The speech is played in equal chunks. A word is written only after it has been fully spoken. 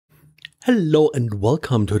Hello and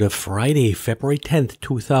welcome to the Friday, February 10th,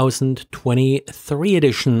 2023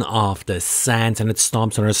 edition of the SANS and its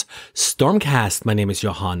Storm Center's Stormcast. My name is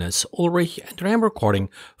Johannes Ulrich and I am recording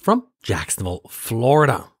from Jacksonville,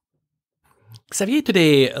 Florida. Xavier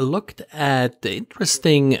today looked at the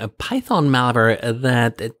interesting Python malware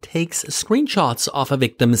that takes screenshots of a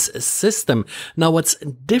victim's system. Now, what's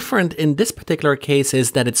different in this particular case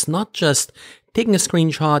is that it's not just taking a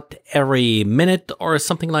screenshot every minute or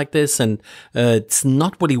something like this, and it's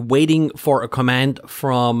not really waiting for a command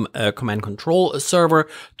from a command control server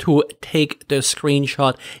to take the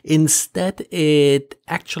screenshot. Instead, it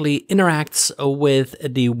actually interacts with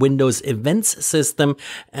the Windows events system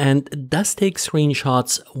and does take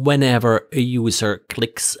screenshots whenever a user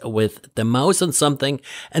clicks with the mouse on something,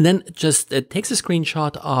 and then just takes a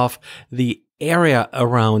screenshot of the area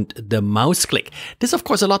around the mouse click. This is of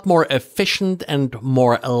course a lot more efficient and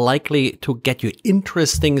more likely to get you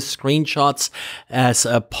interesting screenshots as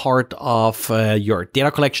a part of your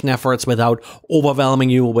data collection efforts without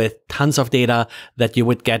overwhelming you with tons of data that you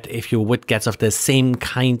would get if you would get of the same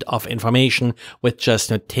kind of information with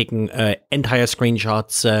just taking entire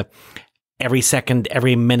screenshots every second,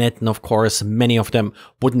 every minute, and of course, many of them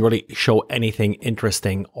wouldn't really show anything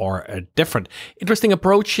interesting or different. Interesting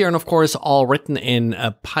approach here, and of course, all written in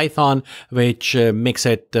Python, which makes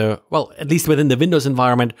it, well, at least within the Windows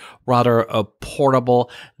environment, rather portable.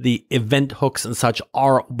 The event hooks and such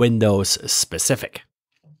are Windows specific.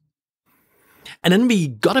 And then we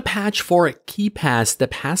got a patch for KeePass, the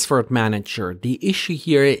password manager. The issue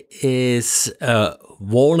here is a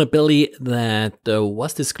vulnerability that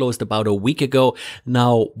was disclosed about a week ago.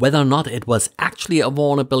 Now, whether or not it was actually a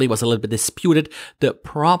vulnerability was a little bit disputed. The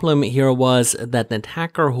problem here was that the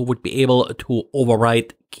attacker who would be able to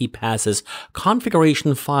overwrite KeePass's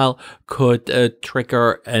configuration file could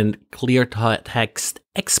trigger a clear text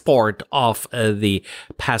export of the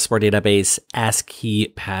password database as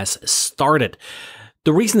KeePass started.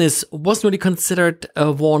 The reason this wasn't really considered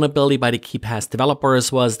a vulnerability by the KeePass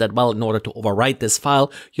developers was that, well, in order to overwrite this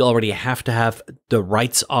file, you already have to have the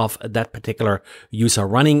rights of that particular user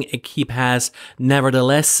running a KeePass.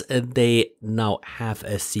 Nevertheless, they now have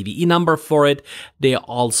a CVE number for it. They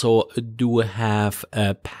also do have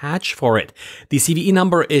a patch for it. The CVE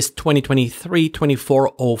number is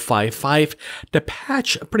 2023-24055. The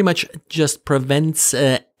patch pretty much just prevents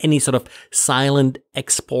any sort of silent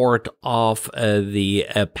export of the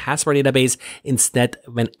password database. Instead,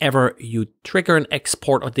 whenever you trigger an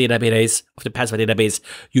export of the database, of the password database,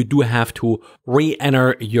 you do have to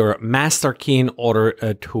re-enter your master key in order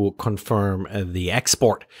to confirm the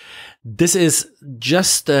export. This is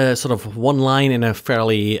just sort of one line in a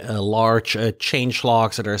fairly large change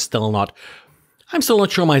log, so there's still not I'm still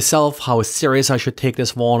not sure myself how serious I should take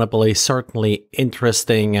this vulnerability. Certainly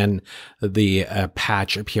interesting, and the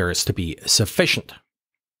patch appears to be sufficient.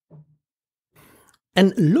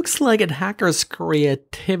 And looks like a hacker's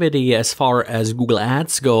creativity as far as Google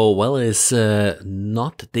Ads go, well, is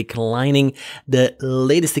not declining. The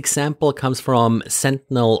latest example comes from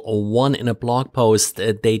Sentinel-1 in a blog post.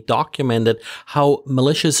 They documented how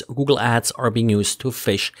malicious Google Ads are being used to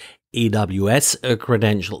phish AWS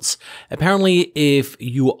credentials. Apparently, if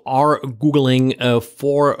you are Googling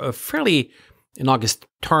for fairly innocuous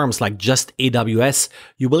terms like just AWS,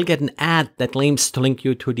 you will get an ad that claims to link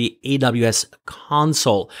you to the AWS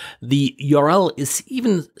console. The URL is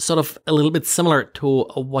even sort of a little bit similar to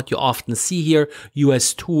what you often see here,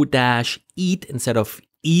 us2-eat instead of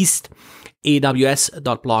east,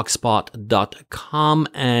 aws.blogspot.com,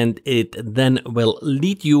 and it then will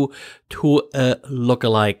lead you to a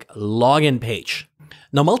lookalike login page.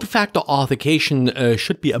 Now, multi-factor authentication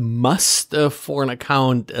should be a must for an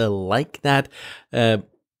account like that. That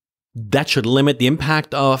should limit the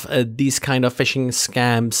impact of these kind of phishing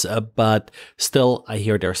scams, but still, I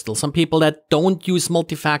hear there are still some people that don't use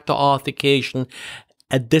multi-factor authentication.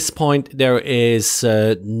 At this point, there is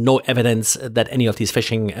no evidence that any of these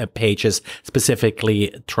phishing pages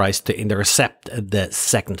specifically tries to intercept the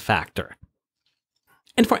second factor.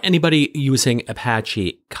 And for anybody using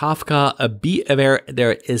Apache Kafka, be aware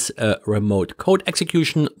there is a remote code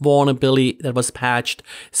execution vulnerability that was patched,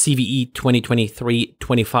 CVE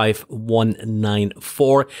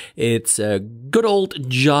 2023-25194. It's a good old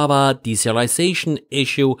Java deserialization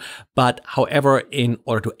issue, but however, in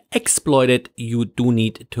order to exploit it, you do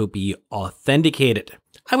need to be authenticated.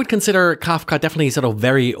 I would consider Kafka definitely sort of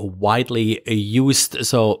very widely used,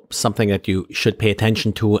 so something that you should pay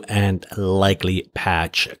attention to and likely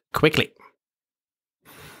patch quickly.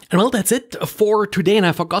 And well, that's it for today. And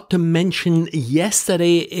I forgot to mention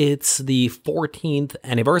yesterday, it's the 14th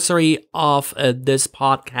anniversary of this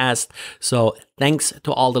podcast. So thanks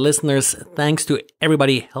to all the listeners. Thanks to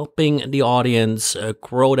everybody helping the audience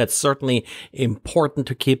grow. That's certainly important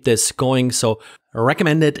to keep this going. So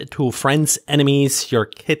recommend it to friends, enemies, your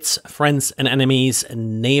kids, friends and enemies,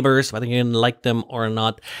 and neighbors, whether you like them or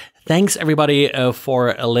not. Thanks everybody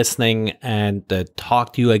for listening, and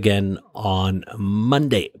talk to you again on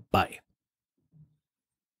Monday. Bye.